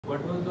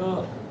what was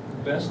the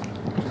best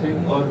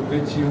thing or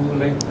which you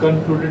like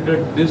concluded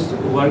that this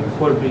worked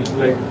for me,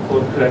 like for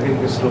cracking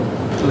ISRO?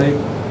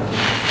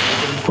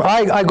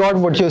 Like I got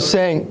what you're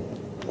saying.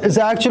 It's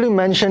actually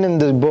mentioned in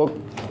this book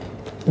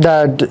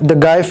that the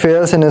guy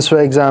fails in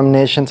ISRO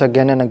examinations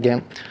again and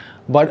again.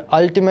 But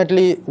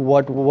ultimately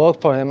what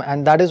worked for him,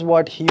 and that is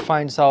what he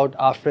finds out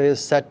after his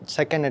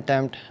second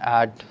attempt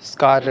at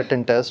SCAR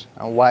written test,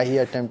 and why he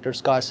attempted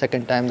SCAR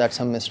second time, that's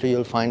a mystery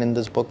you'll find in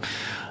this book.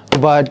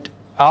 But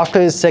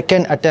after his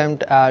second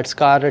attempt at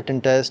SCAR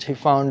written test, he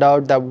found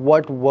out that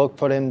what worked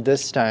for him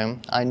this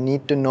time, I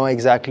need to know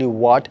exactly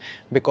what,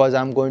 because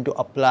I'm going to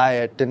apply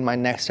it in my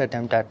next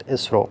attempt at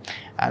ISRO.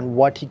 And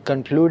what he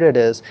concluded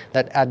is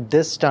that at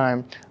this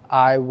time,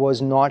 I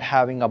was not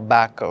having a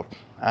backup.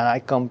 And I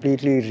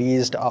completely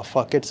reached a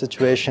fuck it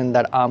situation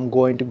that I'm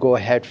going to go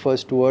head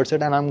first towards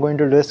it, and I'm going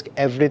to risk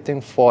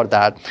everything for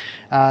that.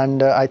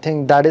 And I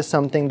think that is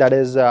something that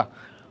is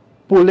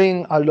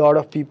pulling a lot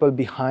of people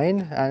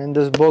behind. And in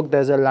this book,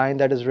 there's a line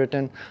that is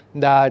written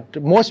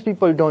that most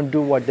people don't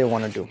do what they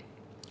want to do.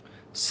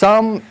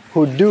 Some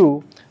who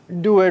do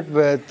it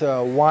with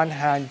one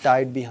hand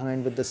tied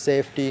behind with the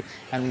safety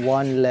and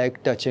one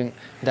leg touching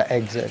the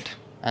exit.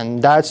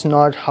 And that's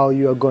not how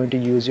you are going to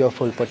use your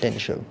full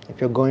potential. If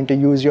you're going to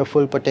use your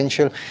full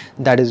potential,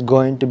 that is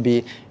going to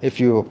be if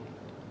you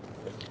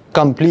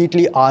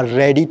completely are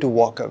ready to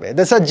walk away.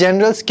 There's a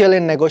general skill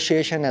in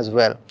negotiation as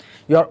well.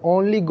 You are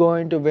only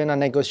going to win a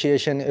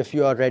negotiation if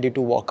you are ready to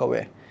walk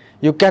away.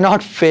 You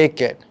cannot fake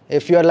it.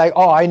 If you're like,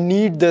 oh, I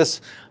need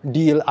this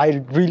deal,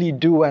 I really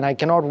do, and I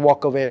cannot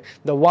walk away,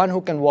 the one who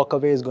can walk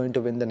away is going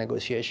to win the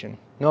negotiation,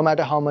 no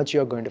matter how much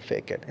you're going to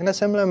fake it. In a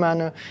similar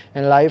manner,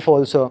 in life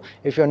also,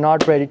 if you're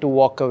not ready to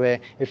walk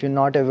away, if you're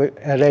not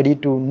ready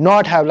to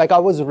not have, like I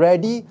was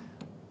ready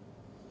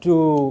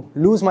to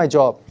lose my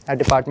job at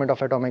Department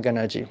of Atomic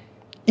Energy,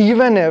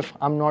 even if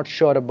I'm not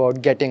sure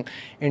about getting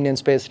Indian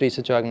Space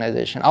Research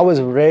Organization. I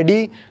was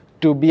ready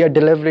to be a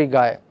delivery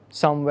guy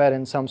somewhere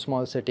in some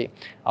small city.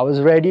 I was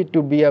ready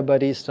to be a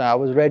barista. I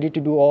was ready to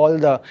do all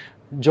the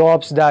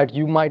jobs that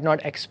you might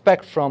not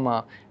expect from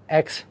a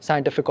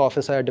ex-scientific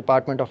officer at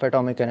Department of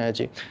Atomic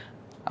Energy.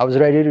 I was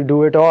ready to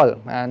do it all,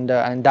 and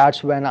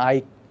that's when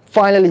I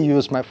finally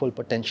used my full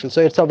potential.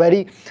 So it's a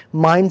very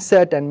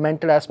mindset and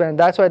mental aspect, and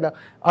that's why the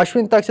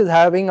Ashwin Taksh is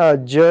having a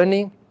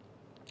journey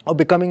of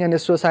becoming an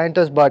ISRO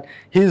scientist, but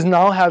he's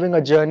now having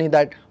a journey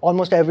that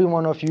almost every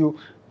one of you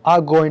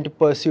are going to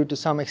pursue to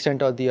some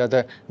extent or the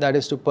other. That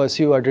is to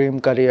pursue a dream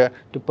career,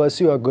 to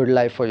pursue a good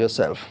life for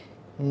yourself.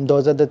 And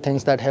those are the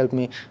things that helped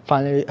me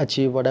finally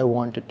achieve what I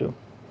wanted to.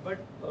 But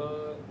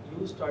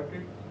you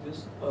started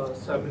this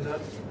seminar,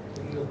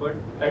 but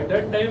at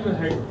that time,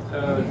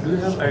 do you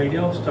have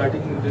idea of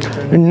starting this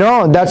kind of?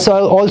 No, that's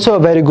also a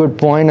very good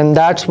point, and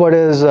that's what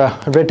is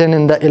written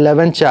in the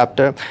 11th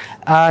chapter.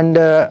 And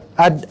at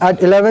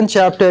 11th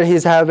chapter,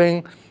 he's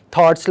having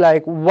thoughts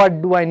like,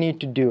 what do I need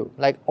to do?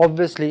 Like,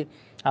 obviously,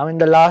 I'm in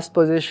the last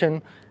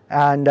position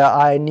and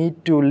I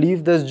need to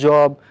leave this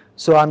job,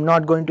 so I'm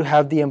not going to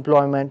have the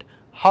employment.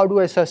 How do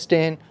I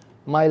sustain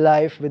my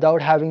life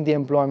without having the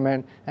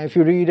employment? And if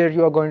you read it,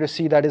 you are going to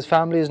see that his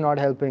family is not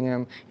helping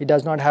him. He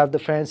does not have the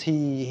friends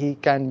he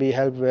can be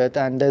helped with,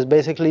 and there's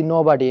basically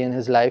nobody in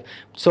his life.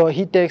 So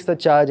he takes the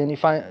charge and he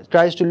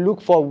tries to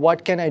look for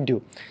what can I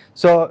do.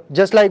 So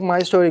just like my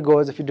story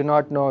goes, if you do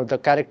not know, the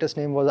character's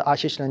name was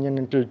Ashish Ranjan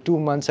until 2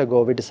 months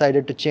ago. We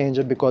decided to change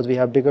it because we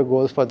have bigger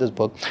goals for this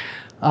book.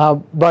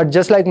 But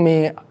just like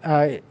me,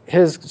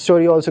 his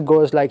story also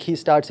goes like he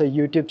starts a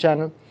YouTube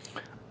channel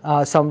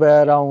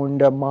somewhere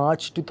around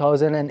March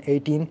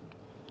 2018.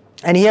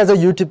 And he has a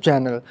YouTube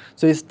channel.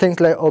 So he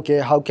thinks like, okay,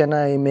 how can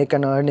I make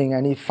an earning?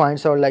 And he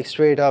finds out like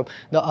straight up,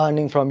 the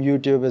earning from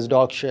YouTube is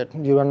dog shit.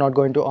 You are not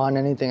going to earn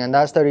anything. And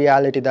that's the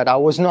reality, that I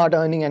was not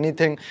earning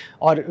anything,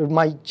 or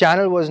my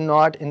channel was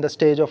not in the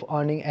stage of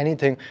earning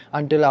anything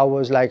until I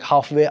was like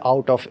halfway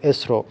out of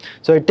ISRO.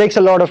 So it takes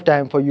a lot of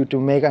time for you to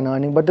make an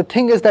earning. But the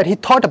thing is that he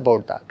thought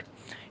about that.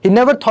 He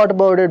never thought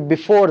about it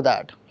before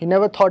that. He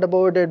never thought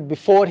about it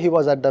before he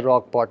was at the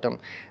rock bottom.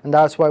 And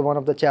that's why one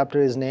of the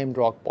chapters is named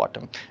Rock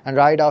Bottom. And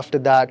right after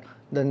that,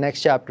 the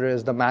next chapter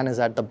is The Man is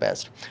at the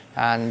Best.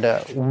 And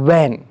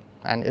when,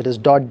 and it is ...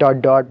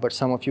 but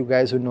some of you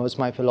guys who knows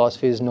my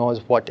philosophies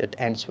knows what it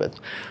ends with.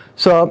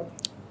 So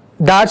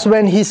that's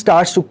when he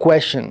starts to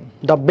question.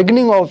 The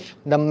beginning of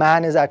The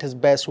Man is at his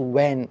best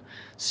when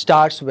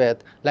starts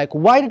with, like,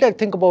 why did I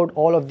think about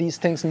all of these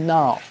things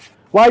now?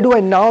 Why do I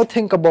now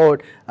think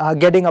about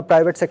getting a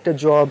private sector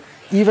job,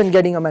 even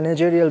getting a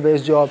managerial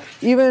based job,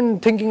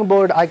 even thinking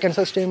about I can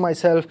sustain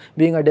myself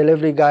being a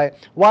delivery guy?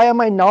 Why am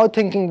I now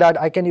thinking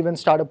that I can even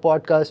start a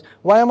podcast?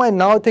 Why am I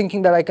now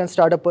thinking that I can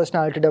start a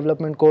personality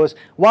development course?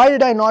 Why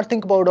did I not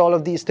think about all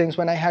of these things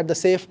when I had the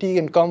safety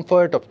and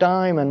comfort of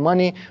time and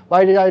money?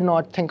 Why did I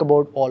not think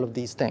about all of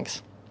these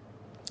things?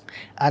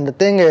 And the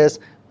thing is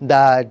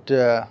that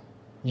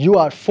you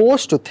are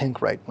forced to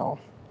think right now.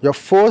 You're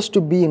forced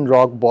to be in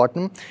rock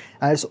bottom.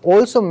 And it's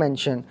also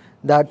mentioned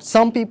that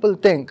some people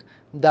think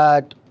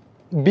that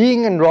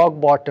being in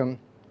rock bottom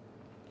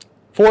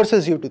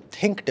forces you to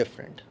think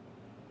different.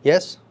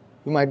 Yes?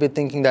 You might be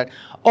thinking that,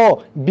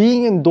 oh,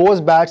 being in those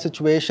bad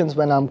situations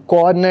when I'm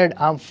cornered,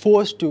 I'm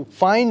forced to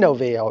find a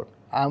way out.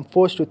 I'm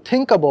forced to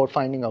think about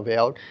finding a way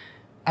out,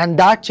 and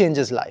that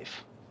changes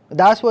life.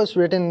 That's what's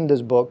written in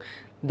this book.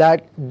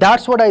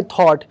 That's what I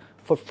thought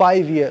for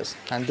 5 years,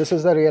 and this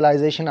is the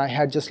realization I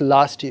had just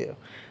last year,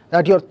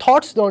 that your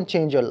thoughts don't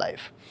change your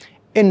life.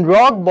 In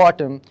rock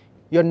bottom,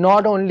 you're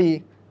not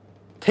only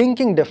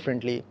thinking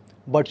differently,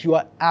 but you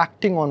are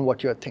acting on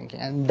what you're thinking,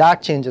 and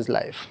that changes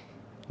life,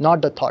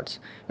 not the thoughts.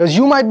 Because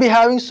you might be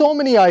having so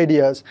many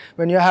ideas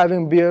when you're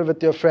having beer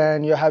with your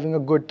friend, you're having a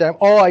good time.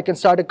 Oh, I can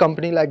start a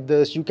company like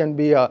this. You can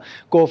be a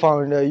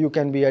co-founder, you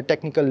can be a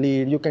technical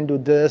lead, you can do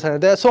this.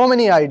 And there are so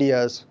many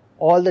ideas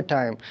all the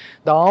time.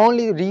 The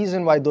only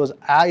reason why those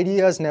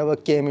ideas never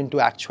came into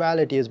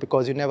actuality is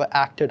because you never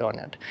acted on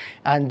it.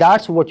 And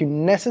that's what you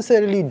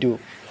necessarily do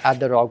at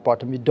the rock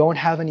bottom. You don't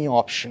have any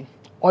option,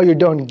 or you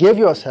don't give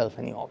yourself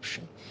any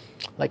option.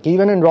 Like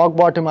even in rock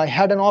bottom, I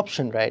had an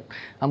option, right?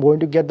 I'm going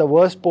to get the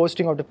worst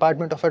posting of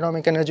Department of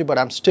Atomic Energy, but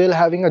I'm still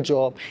having a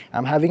job.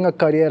 I'm having a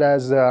career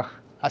as a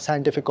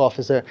scientific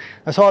officer.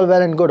 That's all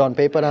well and good. On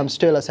paper, I'm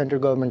still a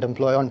central government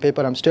employee. On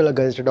paper, I'm still a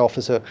gazetted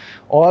officer.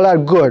 All are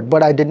good,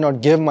 but I did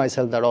not give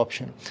myself that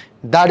option.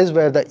 That is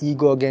where the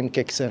ego again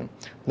kicks in,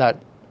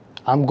 that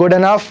I'm good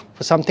enough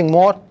for something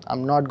more.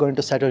 I'm not going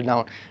to settle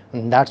down.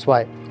 And that's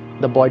why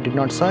the boy did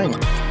not sign.